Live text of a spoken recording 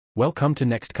Welcome to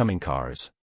Next Coming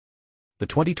Cars. The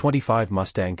 2025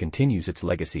 Mustang continues its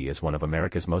legacy as one of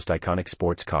America's most iconic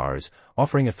sports cars,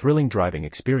 offering a thrilling driving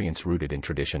experience rooted in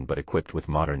tradition but equipped with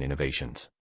modern innovations.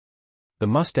 The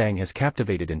Mustang has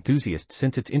captivated enthusiasts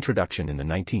since its introduction in the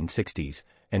 1960s,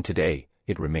 and today,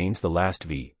 it remains the last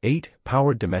V-8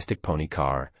 powered domestic pony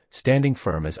car, standing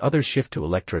firm as others shift to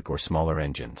electric or smaller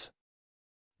engines.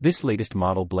 This latest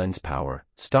model blends power,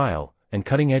 style, and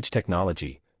cutting-edge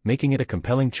technology, making it a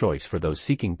compelling choice for those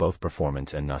seeking both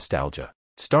performance and nostalgia.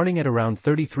 Starting at around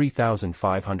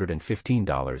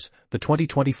 $33,515, the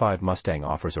 2025 Mustang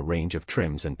offers a range of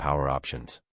trims and power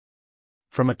options.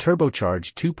 From a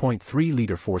turbocharged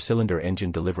 2.3-liter four-cylinder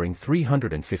engine delivering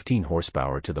 315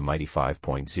 horsepower to the mighty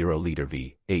 5.0-liter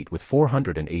V8 with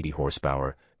 480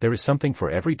 horsepower, there is something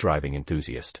for every driving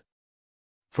enthusiast.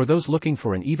 For those looking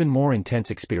for an even more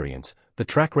intense experience, the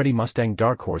track-ready Mustang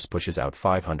Dark Horse pushes out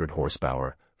 500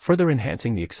 horsepower, further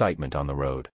enhancing the excitement on the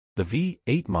road. The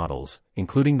V8 models,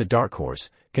 including the Dark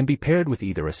Horse, can be paired with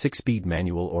either a 6-speed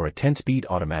manual or a 10-speed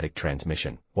automatic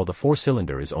transmission, while the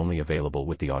four-cylinder is only available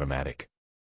with the automatic.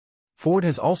 Ford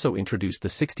has also introduced the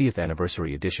 60th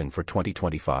Anniversary Edition for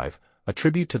 2025, a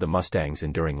tribute to the Mustang's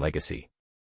enduring legacy.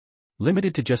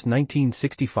 Limited to just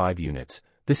 1965 units,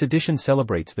 this edition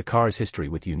celebrates the car's history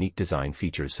with unique design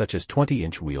features such as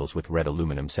 20-inch wheels with red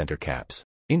aluminum center caps.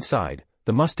 Inside,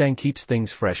 the Mustang keeps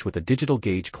things fresh with a digital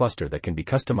gauge cluster that can be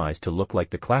customized to look like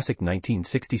the classic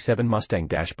 1967 Mustang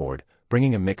dashboard,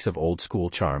 bringing a mix of old-school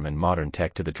charm and modern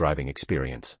tech to the driving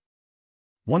experience.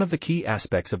 One of the key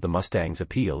aspects of the Mustang's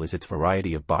appeal is its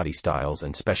variety of body styles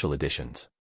and special editions.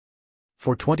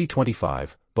 For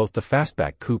 2025, both the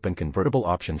fastback coupe and convertible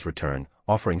options return,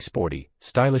 offering sporty,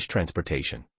 stylish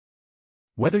transportation.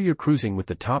 Whether you're cruising with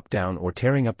the top down or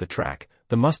tearing up the track,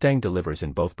 the Mustang delivers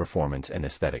in both performance and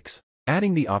aesthetics.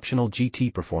 Adding the optional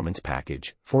GT Performance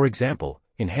package, for example,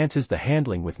 enhances the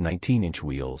handling with 19-inch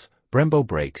wheels, Brembo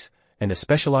brakes, and a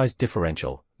specialized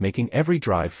differential, making every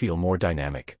drive feel more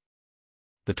dynamic.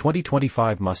 The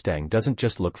 2025 Mustang doesn't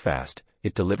just look fast,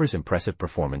 it delivers impressive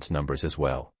performance numbers as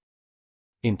well.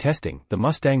 In testing, the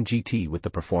Mustang GT with the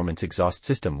performance exhaust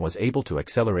system was able to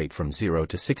accelerate from 0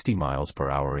 to 60 miles per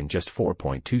hour in just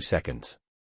 4.2 seconds.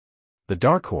 The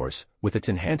Dark Horse, with its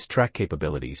enhanced track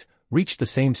capabilities, reached the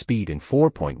same speed in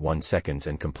 4.1 seconds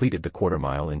and completed the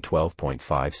quarter-mile in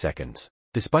 12.5 seconds.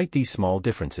 Despite these small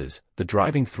differences, the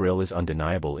driving thrill is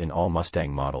undeniable in all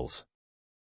Mustang models.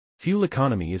 Fuel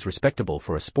economy is respectable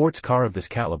for a sports car of this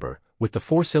caliber, with the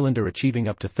four-cylinder achieving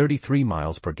up to 33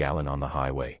 miles per gallon on the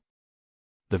highway.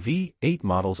 The V8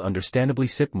 models understandably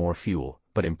sip more fuel,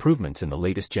 but improvements in the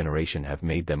latest generation have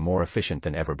made them more efficient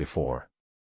than ever before.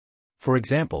 For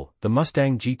example, the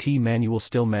Mustang GT manual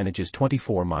still manages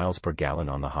 24 miles per gallon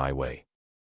on the highway.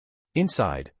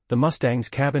 Inside, the Mustang's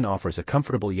cabin offers a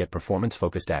comfortable yet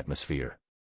performance-focused atmosphere.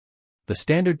 The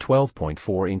standard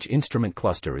 12.4-inch instrument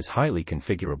cluster is highly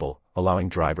configurable, allowing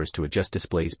drivers to adjust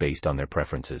displays based on their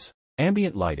preferences.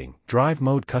 Ambient lighting, drive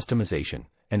mode customization,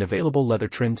 and available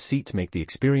leather-trimmed seats make the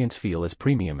experience feel as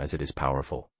premium as it is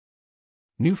powerful.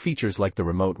 New features like the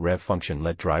remote rev function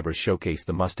let drivers showcase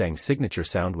the Mustang's signature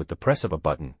sound with the press of a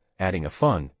button, adding a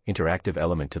fun, interactive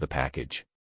element to the package.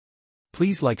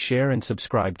 Please like, share and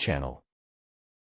subscribe channel.